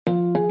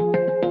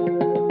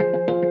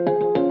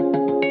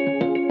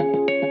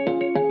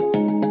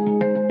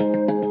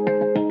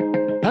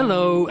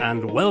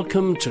and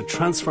welcome to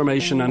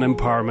Transformation and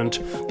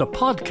Empowerment, the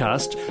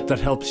podcast that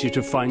helps you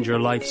to find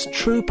your life's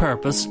true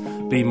purpose,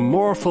 be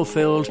more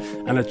fulfilled,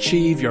 and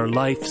achieve your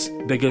life's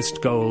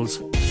biggest goals.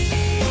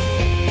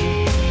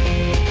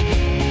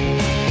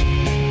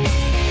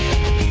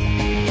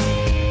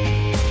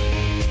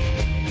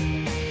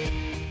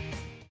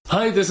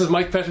 Hi, this is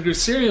Mike Pettigrew,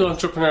 serial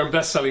entrepreneur and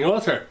best-selling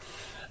author.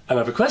 And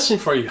I have a question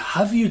for you.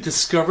 Have you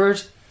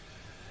discovered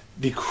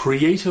the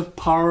creative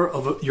power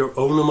of your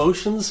own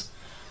emotions?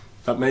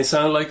 That may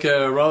sound like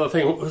a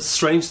rather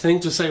strange thing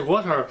to say.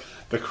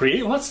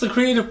 What's the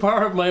creative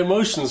power of my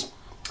emotions?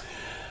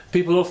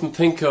 People often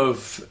think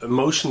of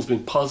emotions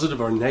being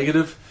positive or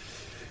negative,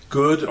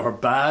 good or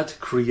bad,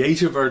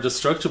 creative or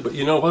destructive. But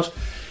you know what?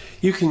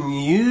 You can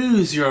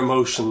use your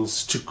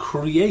emotions to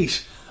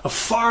create a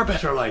far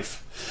better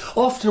life.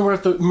 Often we're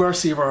at the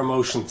mercy of our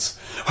emotions.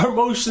 Our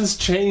emotions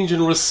change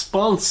in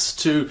response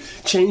to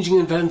changing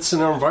events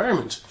in our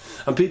environment.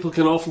 And people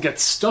can often get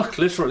stuck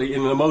literally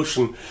in an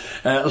emotion.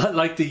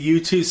 Like the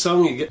U2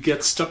 song, you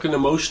get stuck in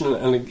emotion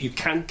and you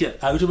can't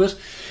get out of it.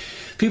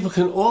 People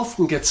can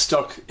often get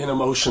stuck in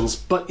emotions.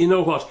 But you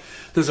know what?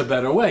 There's a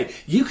better way.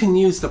 You can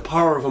use the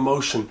power of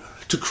emotion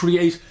to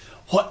create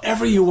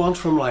whatever you want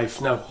from life.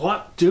 Now,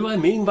 what do I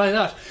mean by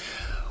that?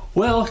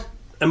 Well,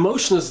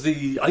 emotion is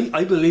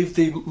I believe,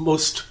 the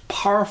most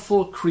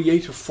powerful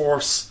creative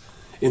force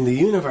in the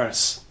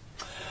universe.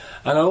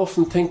 And I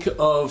often think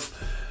of,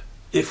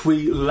 if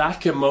we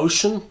lack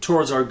emotion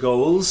towards our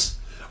goals,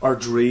 our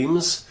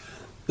dreams,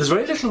 there's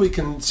very little we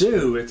can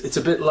do. It's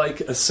a bit like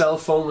a cell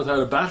phone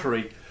without a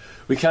battery.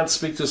 We can't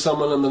speak to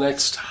someone in the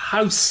next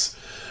house,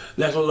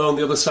 let alone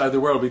the other side of the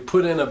world. We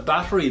put in a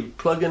battery,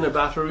 plug in a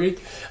battery,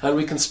 and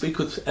we can speak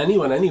with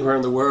anyone, anywhere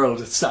in the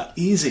world. It's that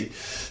easy.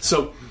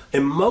 So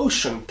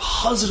emotion,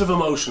 positive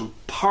emotion,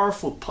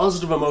 powerful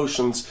positive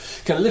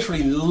emotions can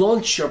literally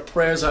launch your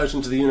prayers out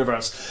into the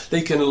universe.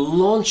 They can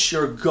launch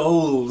your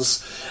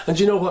goals. And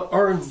you know what?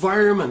 Our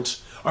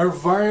environment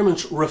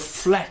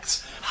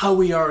reflects how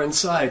we are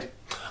inside.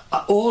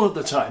 All of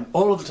the time.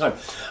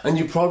 And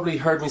you probably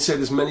heard me say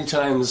this many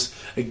times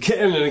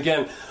again and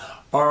again.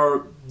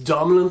 Our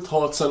dominant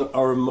thoughts and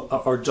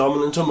our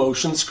dominant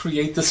emotions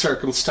create the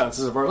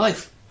circumstances of our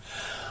life.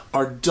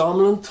 Our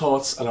dominant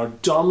thoughts and our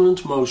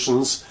dominant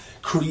emotions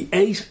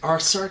create our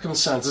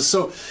circumstances.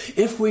 So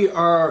if we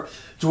are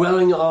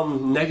dwelling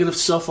on negative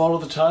stuff all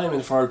of the time,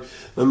 and if our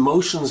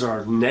emotions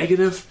are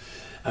negative,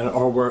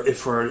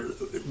 if we're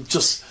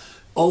just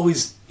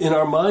always in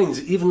our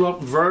minds, even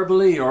not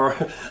verbally or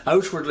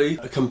outwardly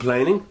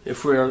complaining,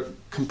 if we're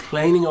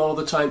complaining all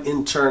the time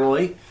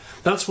internally,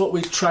 that's what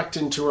we attract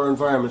into our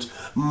environment.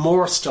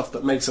 More stuff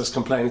that makes us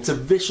complain. It's a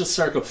vicious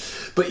circle.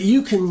 But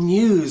you can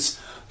use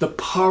the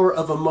power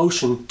of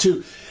emotion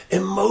to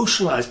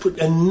emotionalize, put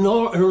an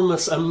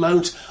enormous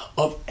amount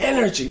of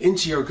energy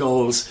into your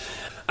goals.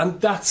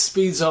 And that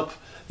speeds up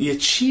the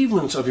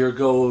achievement of your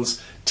goals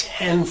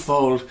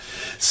tenfold.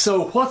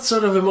 So what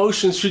sort of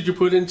emotions should you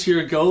put into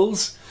your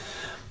goals?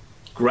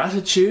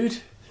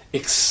 Gratitude,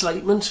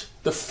 excitement,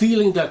 the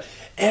feeling that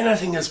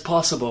anything is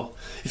possible.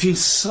 If you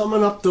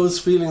summon up those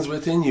feelings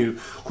within you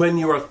when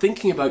you are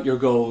thinking about your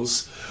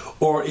goals,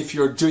 or if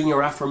you're doing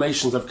your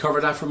affirmations. I've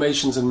covered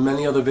affirmations in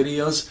many other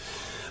videos,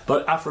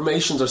 but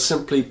affirmations are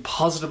simply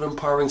positive,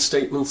 empowering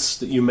statements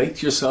that you make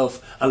to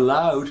yourself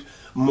aloud,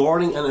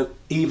 morning and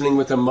evening,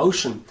 with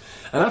emotion.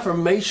 And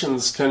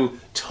affirmations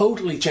can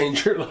totally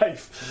change your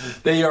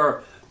life. They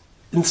are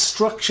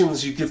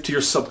instructions you give to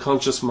your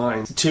subconscious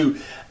mind to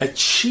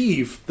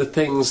achieve the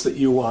things that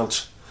you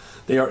want.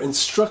 They are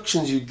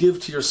instructions you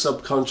give to your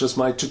subconscious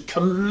mind to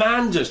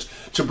command it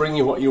to bring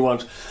you what you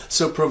want.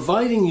 So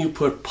providing you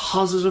put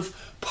positive,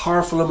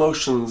 powerful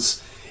emotions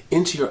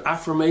into your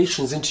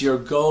affirmations, into your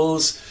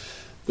goals,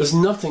 there's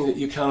nothing that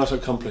you cannot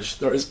accomplish.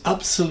 There is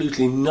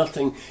absolutely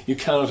nothing you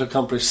cannot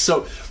accomplish.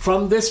 So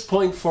from this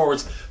point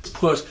forwards,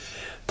 put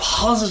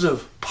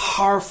positive,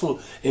 powerful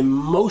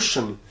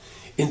emotion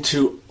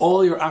into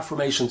all your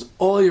affirmations,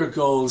 all your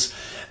goals,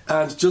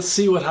 and just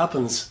see what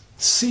happens.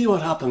 See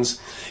what happens.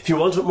 If you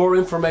want more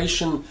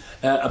information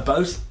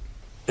about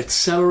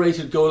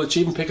accelerated goal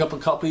achievement, pick up a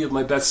copy of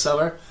my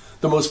bestseller,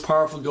 The Most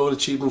Powerful Goal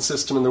Achievement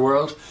System in the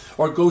World,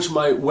 or go to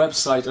my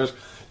website at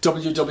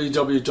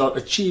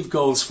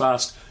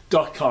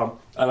www.achievegoalsfast.com,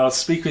 and I'll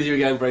speak with you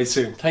again very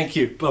soon. Thank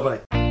you.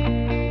 Bye-bye.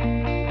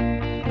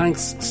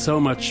 Thanks so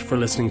much for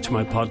listening to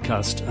my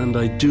podcast, and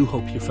I do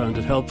hope you found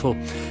it helpful.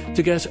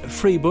 To get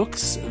free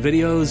books,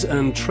 videos,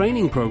 and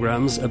training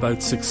programs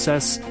about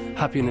success,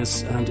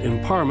 happiness, and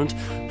empowerment,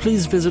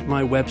 please visit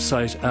my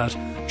website at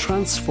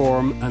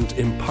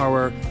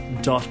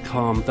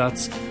transformandempower.com.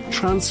 That's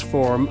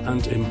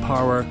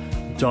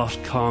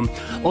transformandempower.com.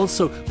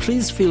 Also,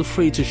 please feel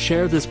free to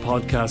share this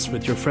podcast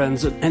with your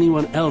friends and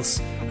anyone else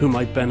who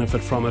might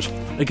benefit from it.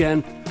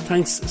 Again,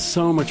 thanks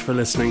so much for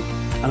listening,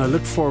 and I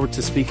look forward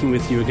to speaking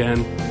with you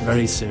again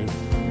very soon.